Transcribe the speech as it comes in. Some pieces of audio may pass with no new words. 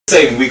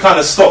Same, we kind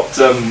of stopped,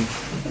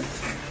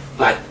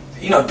 like,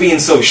 you know, being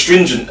so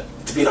stringent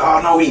to be like,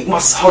 oh no, we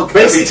must hug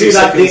every 2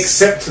 seconds. The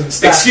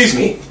acceptance. Excuse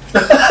me.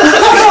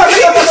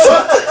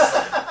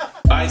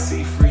 I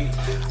see free.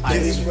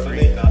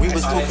 We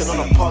was talking on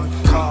a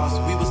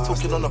podcast. We was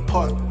talking on a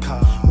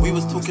podcast. We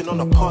was talking on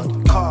a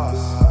podcast.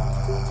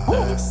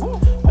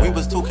 We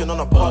was talking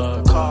on a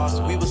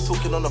podcast. We was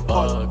talking on a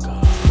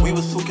podcast. We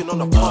was talking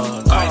on a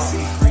podcast. I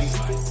see free.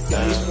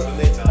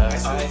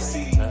 I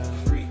see free.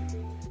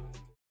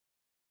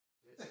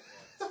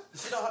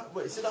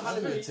 Wait, is it a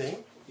honeymoon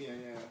thing? Yeah.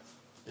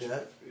 Yeah.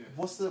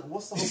 What's the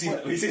whole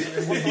point? You see?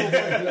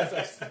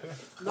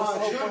 No,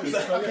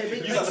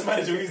 okay, You as a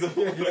manager, he's the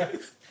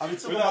I mean,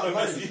 talking about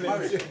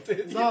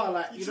marriage. no,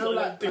 like you know,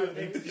 like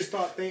if you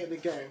start dating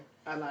again,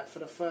 and like for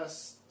the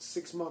first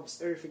 6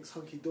 months everything's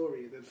hunky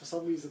dory, then for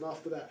some reason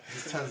after that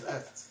It turns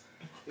effed.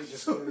 it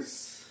just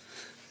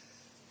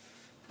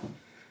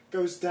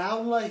goes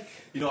down. Like,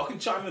 You know, I can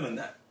chime in on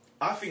that.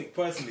 I think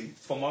personally,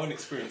 from my own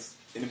experience,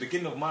 in the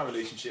beginning of my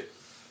relationship,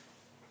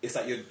 it's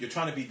like you're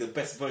trying to be the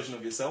best version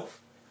of yourself,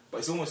 but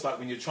it's almost like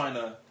when you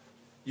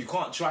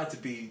can't try to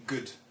be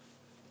good.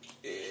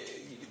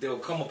 There'll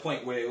come a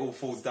point where it all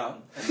falls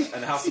down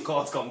and the house of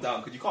cards come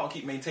down because you can't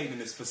keep maintaining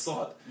this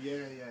facade.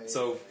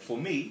 So for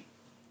me,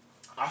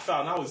 I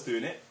found I was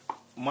doing it.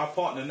 My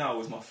partner now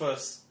was my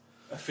first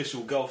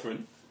official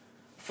girlfriend,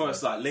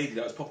 first like lady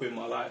that was proper in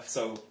my life.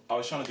 So I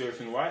was trying to do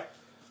everything right,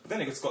 but then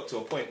it just got to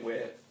a point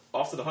where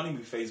after the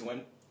honeymoon phase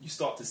went, you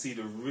start to see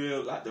the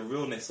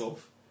realness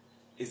of,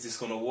 is this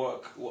gonna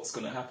work? What's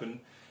gonna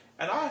happen?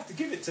 And I have to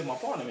give it to my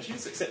partner, and she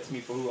just accepted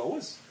me for who I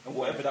was, and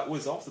whatever that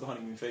was after the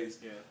honeymoon phase.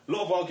 Yeah. A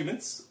lot of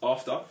arguments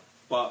after,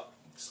 but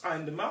just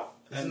ironed them out.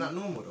 Isn't that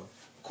normal though?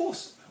 Of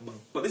course.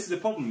 But this is the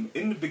problem.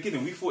 In the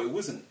beginning, we thought it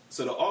wasn't.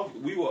 So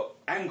we were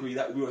angry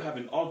that we were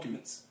having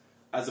arguments,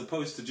 as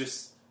opposed to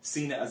just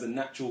seeing it as a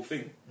natural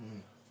thing.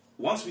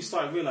 Once we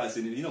started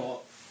realising, you know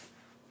what,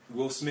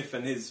 Will Smith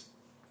and his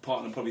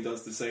partner probably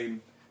does the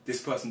same,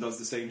 this person does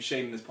the same,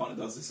 Shane and his partner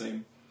does the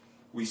same,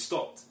 we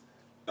stopped.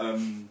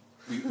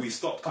 We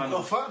stopped kind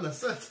of... partner,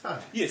 sir.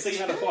 Yeah, say you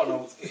had a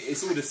partner,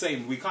 it's all the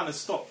same. We kind of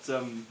stopped,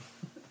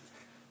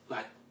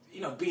 like, you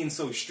know, being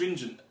so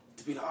stringent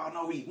to be like, oh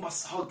no, we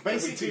must hug every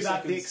 2 basically seconds.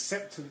 like the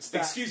acceptance.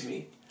 That, Excuse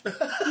me.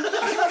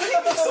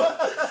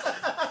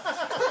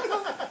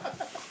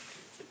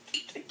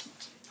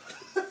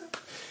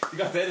 You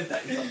got to edit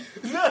that. You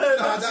know?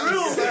 That's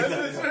real, man.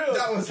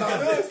 That was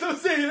hard. Stop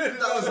saying it.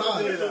 That was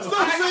hard.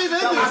 Stop saying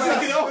it.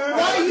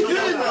 Why are you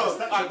doing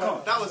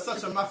that? That was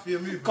such a mafia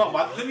move. Come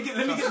on, let me get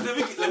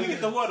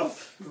the word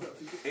off.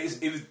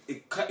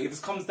 It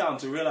just comes down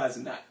to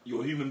realizing that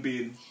you're a human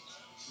being,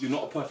 you're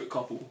not a perfect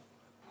couple,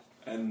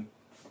 and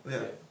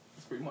yeah,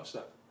 it's pretty much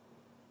that.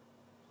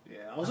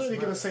 Yeah, I was only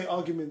going to say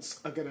arguments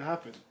are going to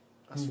happen.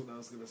 That's what I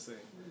was going to say.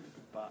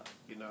 But,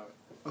 you know,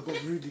 I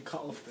got rudely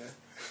cut off there.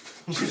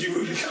 Did you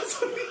really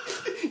cut on me?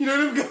 You know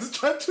them guys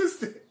try to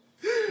twist it.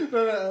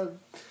 But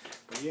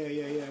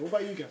yeah. What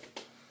about you, Gav?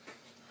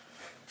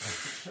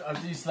 I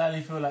do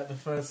slightly feel like the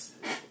first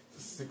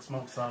 6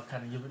 months are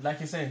kind of, like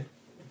you're saying,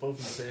 both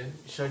of you saying,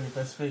 showing your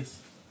best face.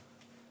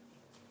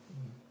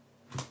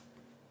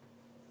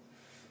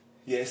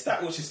 Yeah, it's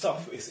that which is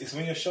tough. It's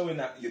when you're showing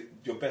that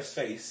your best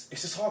face,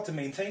 it's just hard to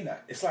maintain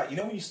that. It's like, you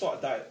know when you start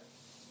a diet,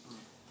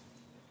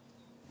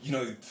 you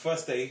know,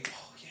 first day,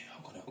 oh yeah,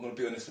 I'm gonna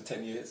be on this for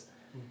 10 years.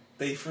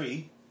 Day 3,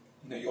 you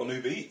know, you're on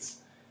Uber Eats.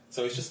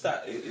 So it's just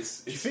that. Do you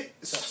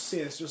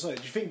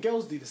think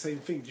girls do the same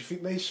thing? Do you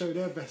think they show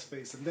their best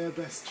face and their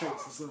best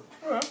traits as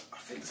well? I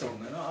think so,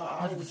 man.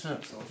 I would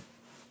think so.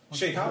 100%.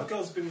 Shane, how have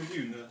girls been with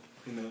you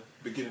in the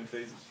beginning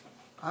phases?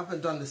 I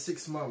haven't done the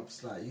 6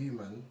 months like you,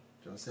 man.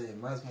 Do you know what I'm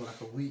saying? Mine's more like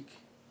a week.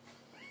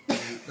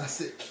 That's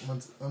it.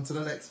 On to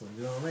the next one.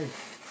 You know what I mean?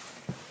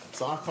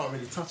 So I can't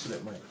really touch on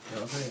it, mate. You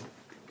know what I'm saying?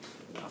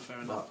 Nah, fair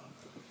enough.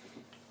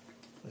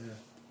 Yeah.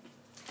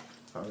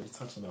 Can't really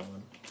touch on that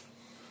one.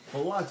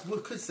 But what I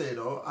could say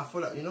though, I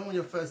feel like, you know, when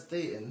you're first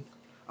dating,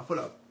 I feel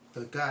like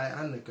the guy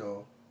and the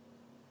girl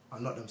are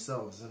not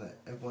themselves, isn't it?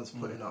 Everyone's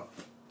putting up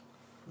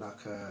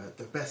like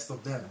the best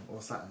of them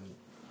or something,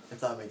 if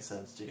that makes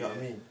sense. Do you get what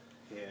I mean?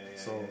 Yeah.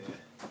 So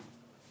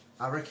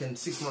I reckon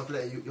 6 months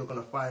later you're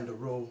gonna find a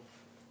real.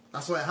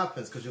 That's why it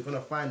happens, because you're gonna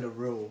find a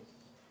real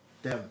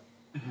them.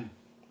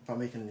 If I'm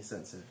making any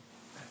sense here.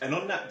 And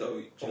on that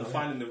though, on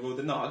finding the real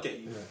them, no, I get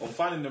you. Yeah. On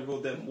finding the real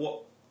them,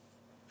 what,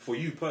 for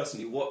you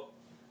personally, what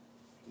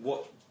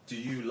do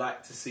you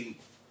like to see?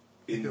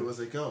 If it was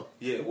a girl,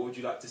 yeah, what would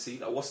you like to see?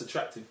 Like, what's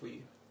attractive for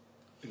you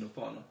in a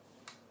partner?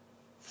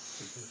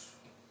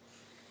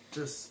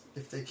 Just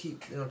if they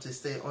keep, you know, to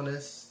stay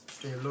honest,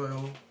 stay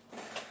loyal.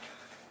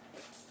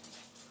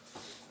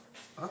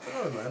 I don't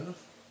know, man.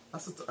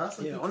 That's a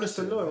honest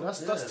and loyal.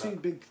 That's two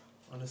big.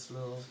 Honest,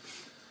 loyal.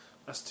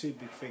 That's two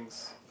big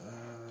things.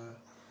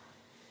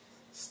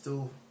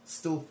 Still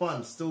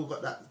fun. Still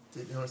got that.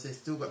 You know what I'm saying?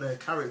 Still got their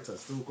character.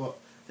 Still got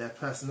their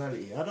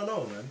personality. I don't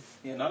know, man.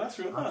 Yeah, no, that's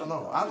real. I don't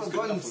know. I haven't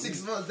gone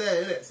 6 months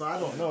there, innit? So I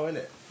don't know, innit?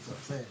 That's what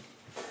I'm saying.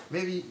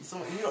 Maybe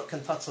you lot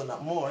can touch on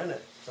that more,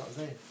 innit? That was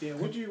it. Yeah,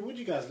 what do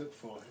you guys look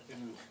for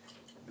in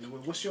a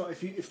woman? What's your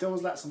if there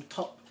was like some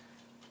top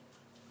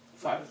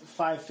Five.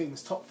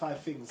 top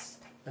five things?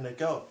 And a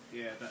girl.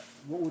 Yeah,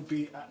 what would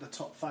be at the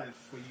top 5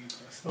 for you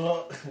personally?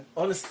 Well,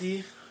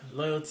 honesty,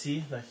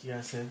 loyalty, like you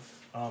guys said,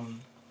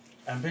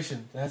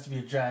 ambition. There has to be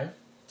a drive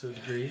to a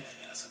degree.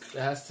 She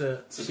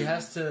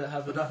has to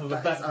have enough of a That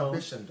is backbone.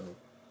 ambition,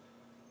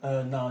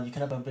 though. No, you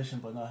can have ambition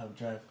but not have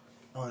drive.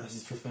 Oh, that's a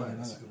good fulfilling, point.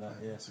 That's a isn't good it?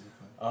 point. Yeah. That's a good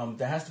point.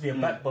 There has to be a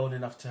backbone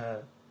enough to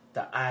her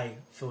that I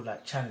feel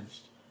like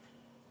challenged.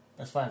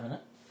 That's 5, isn't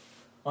it?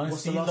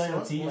 Honesty, What's the last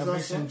loyalty, one?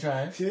 What's the ambition, last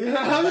drive. Yeah,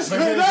 I'm just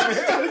going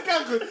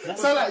to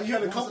sound like you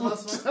had a What was couple. the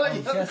last one? Sound like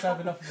you She had has to have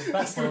enough of a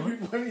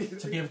backbone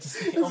to be able to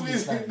stick it on me.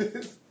 Like,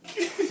 this.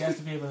 she has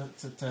to be able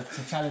to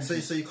challenge me.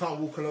 So you can't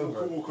walk all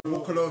over.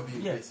 Walk all over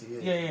you, Yeah,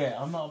 basically. yeah.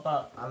 I'm not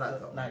about. I like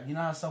that. Like, you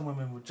know how some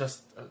women would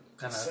just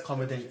kind of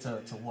accommodate to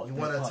what You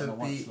their want her partner to be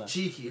wants. Like,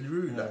 cheeky and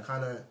rude, Yeah. like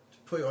kind of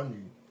put it on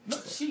you.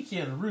 not cheeky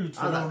and rude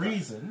I for no like that.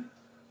 reason,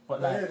 but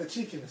Yeah, like the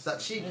cheekiness. It's that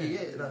cheeky,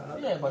 yeah.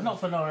 yeah, but not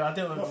for no. I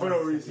don't. Not for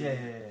no reason. Yeah.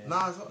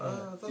 Nah, it's not,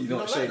 You know, I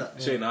like Shane,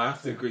 that. Shane, I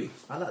have to agree.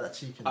 I like that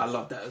cheeky. I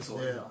love that as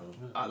well. Yeah.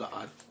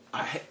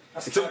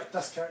 That's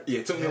character. Yeah,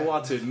 it took me a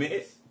while to admit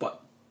it,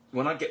 but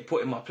when I get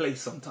put in my place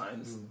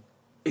sometimes,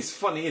 it's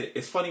funny, innit?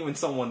 It's funny when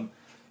someone,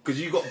 because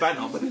you got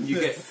banter, but then you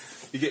get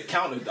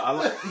countered. I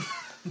like,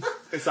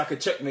 it's like a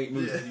checkmate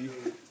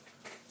move.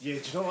 Yeah, do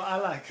you know what I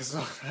like as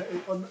well?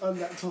 on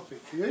that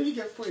topic? You know, you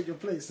get put in your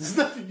place, there's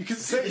nothing you can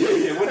say.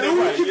 Yeah, when and they're all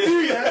right, you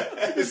can yeah. do,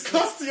 yeah, is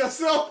cuss to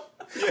yourself.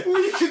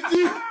 All you can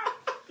do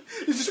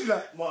is just be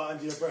like, "What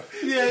under your breath?"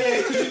 Yeah,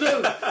 because you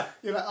know,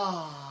 you're like,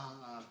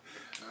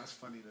 that's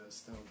funny though,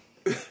 still.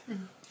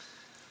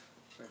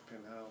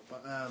 Flipping hell,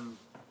 but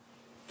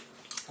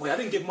Wait, I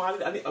didn't give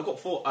mine. I got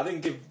 4. I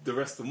didn't give the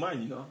rest of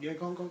mine. You know. yeah,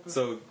 go on.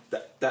 So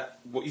that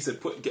what you said,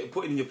 get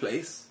put in your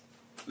place.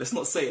 Let's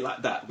not say it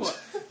like that, but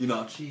you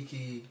know,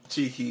 cheeky,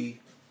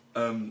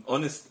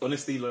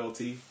 honesty,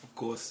 loyalty, of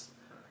course,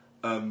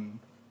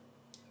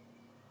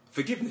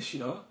 forgiveness. You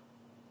know,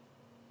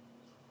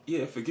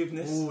 yeah,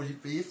 forgiveness. Oh, you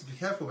have to be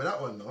careful with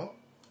that one, though.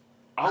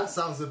 I'll- That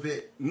sounds a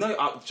bit.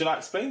 No, should I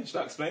explain?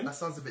 That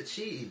sounds a bit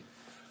cheaty.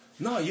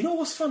 No, you know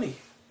what's funny?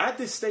 At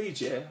this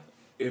stage, yeah,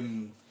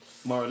 in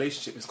my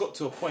relationship, it's got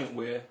to a point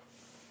where,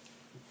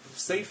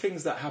 say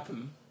things that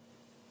happen.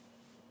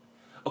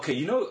 Okay,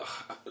 you know,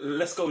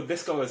 let's go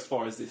as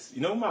far as this.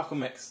 You know, Martin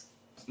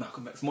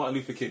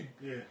Luther King,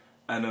 Yeah.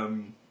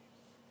 and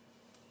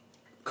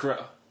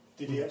Coretta.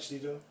 Did he actually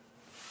do it?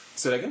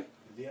 Say that again?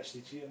 Did he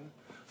actually cheat on her?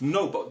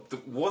 No,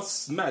 but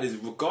what's mad is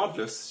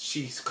regardless,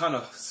 she's kind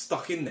of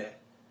stuck in there.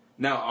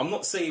 Now, I'm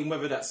not saying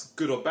whether that's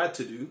good or bad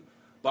to do,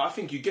 but I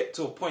think you get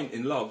to a point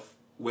in love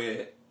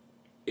where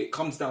it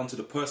comes down to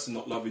the person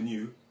not loving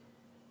you.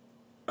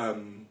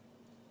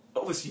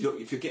 Obviously,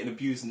 if you're getting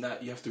abused and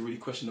that, you have to really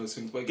question those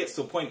things. But it gets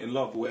to a point in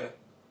love where,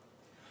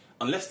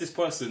 unless this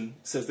person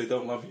says they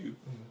don't love you,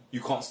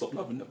 you can't stop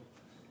loving them.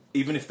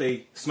 Even if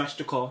they smashed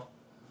your car,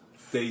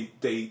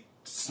 they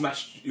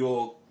smashed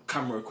your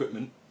camera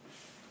equipment.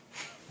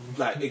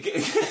 Like, it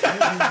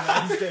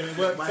He's getting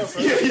worked up.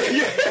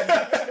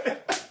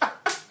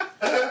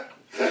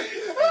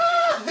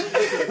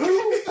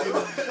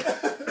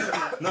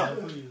 No,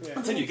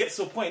 I'm telling you, it gets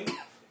to a point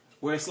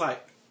where it's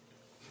like,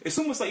 it's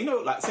almost like, you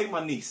know, like, say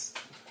my niece,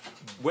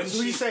 when So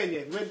what are you she, saying? Yeah,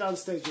 you went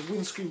downstairs, your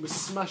windscreen was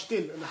smashed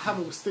in, and the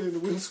hammer was still in the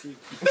windscreen.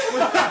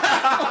 well,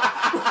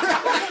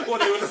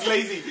 they were just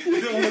lazy,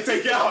 they didn't want to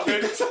take it out.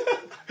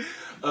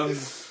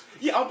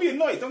 Yeah, I'll be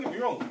annoyed, don't get me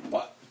wrong,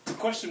 but to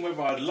question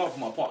whether I love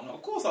my partner,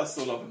 of course I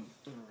still love him.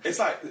 It's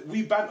like,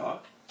 we banter,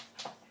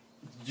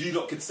 you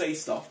lot could say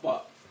stuff,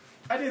 but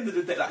at the end of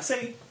the day, like,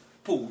 say,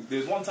 Paul, there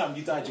was one time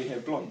you dyed your hair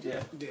blonde,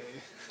 yeah? Yeah.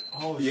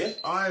 Oh, Yeah?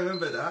 I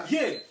remember that.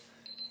 Yeah,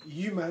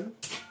 You, man.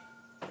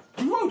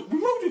 we rode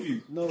with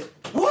you. No.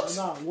 What?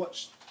 Nah,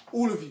 watch.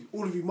 All of you,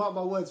 mark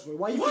my words, bro.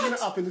 Why are you What? picking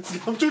it up in the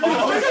team? I'm joking.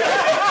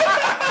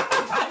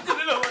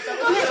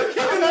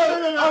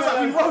 I was like,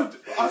 we rode.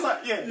 I was like,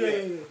 yeah.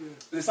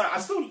 It's like,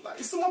 it's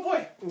still my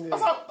boy. I was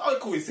like, oh,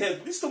 cool, he's here.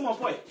 He's still my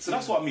boy. So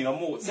that's what I mean. I'm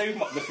more, say the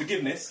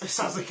forgiveness. It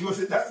sounds like he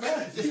wasn't that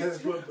bad.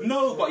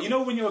 No, but you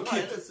know when you're a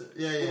kid,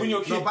 Yeah. When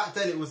you're a kid, No, back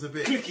then it was a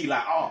bit. clicky,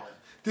 like, oh.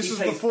 This he was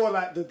plays- before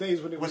like the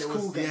days when it was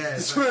cool,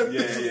 guys. This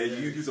Yeah,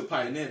 you was a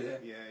pioneer there.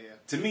 Yeah.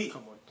 To me,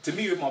 Come on. to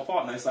me with my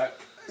partner, it's like,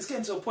 it's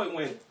getting to a point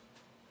where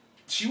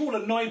she will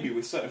annoy me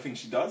with certain things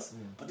she does,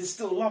 but there's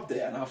still love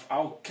there, and I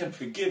can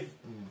forgive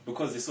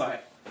because it's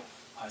like,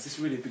 oh, is this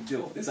really a big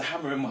deal? There's a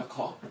hammer in my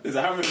car. There's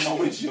a hammer in my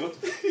windshield.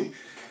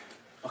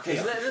 Okay.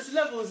 There's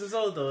levels as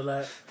well, though.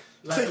 Like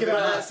Take it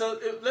out. So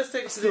let's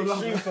take it to the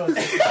extreme first.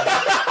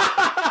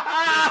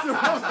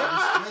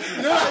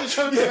 You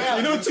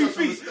know, 2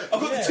 feet.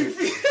 I've got the 2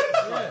 feet.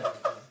 Yeah,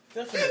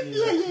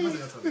 definitely.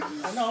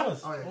 I know, I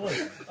was. I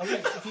mean,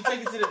 if you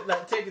take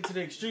it to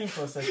the extreme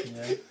for a second,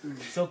 yeah.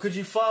 So could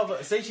you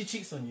father? Say she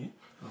cheats on you.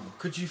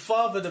 Could you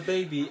father the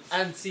baby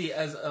and see it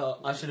as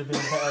I should have been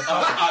part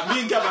of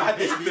Me and Gabba had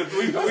this.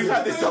 We've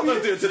had this. I'm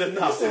not doing it to them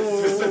now.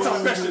 It's a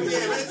tough question.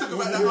 Yeah, let's talk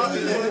about that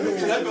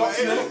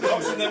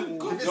Asking them.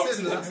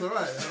 listen, that's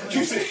alright.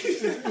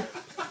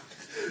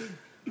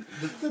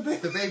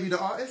 The baby, the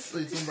artist? Or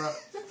are you talking about?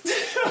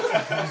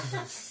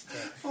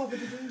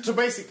 So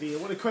basically,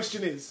 what the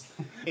question is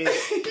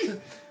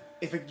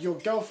if your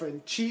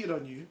girlfriend cheated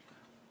on you,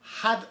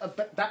 had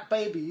that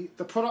baby,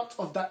 the product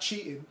of that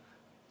cheating,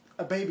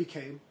 a baby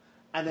came,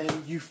 and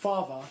then you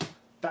father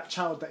that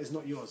child that is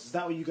not yours. Is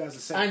that what you guys are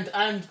saying?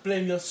 And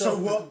blame yourself.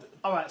 So what?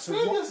 All right. So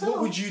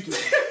what would you do?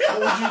 What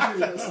would you do in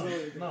that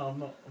scenario? No, I'm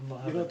not.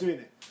 You're not doing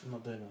it. I'm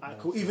not doing it. Alright,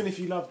 cool. Even if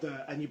you loved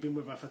her and you've been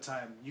with her for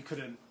time, you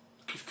couldn't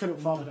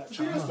father that To be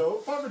child. honest though,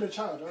 fathering a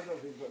child, I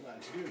don't think it's got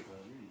nothing to do with her,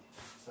 really.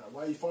 It's like,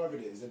 why are you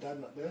fathering it? Is the dad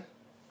not there?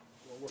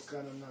 What's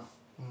going on now?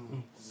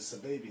 Is this a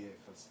baby here?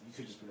 Because you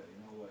could just be like,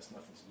 you know what, it's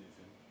nothing to do with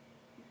him.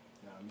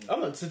 You know what I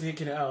mean? I'm not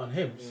taking it out on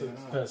him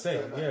per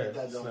se. Like, Yeah. the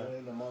dad's it's not like-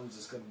 there, the mum's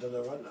just going to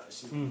run like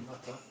she's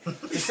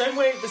nutter. The same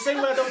way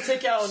I don't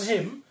take it out on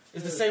him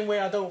is the same way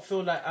I don't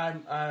feel like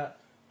I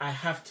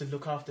have to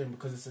look after him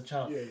because it's a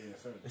child. Yeah,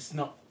 fair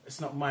enough. It's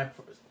not my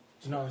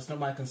it's not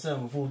my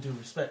concern, with all due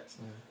respect.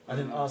 I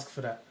didn't ask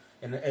for that.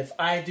 And if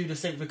I do the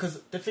same, because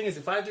the thing is,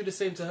 if I do the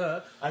same to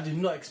her, I do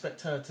not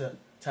expect her to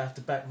have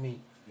to back me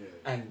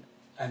and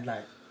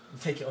like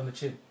take it on the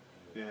chin.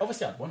 Yeah.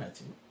 Obviously, I'd want her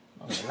to.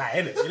 I'm gonna lie,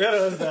 innit? You know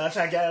what I'm saying? I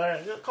try to get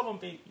her. Come on,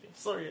 baby.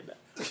 Sorry, and that.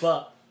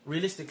 But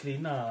realistically,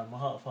 nah. My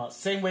heart of hearts.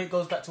 Same way it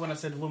goes back to when I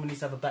said a woman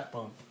needs to have a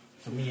backbone.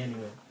 For me,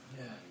 anyway.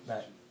 Yeah.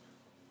 Like.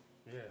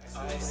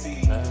 I see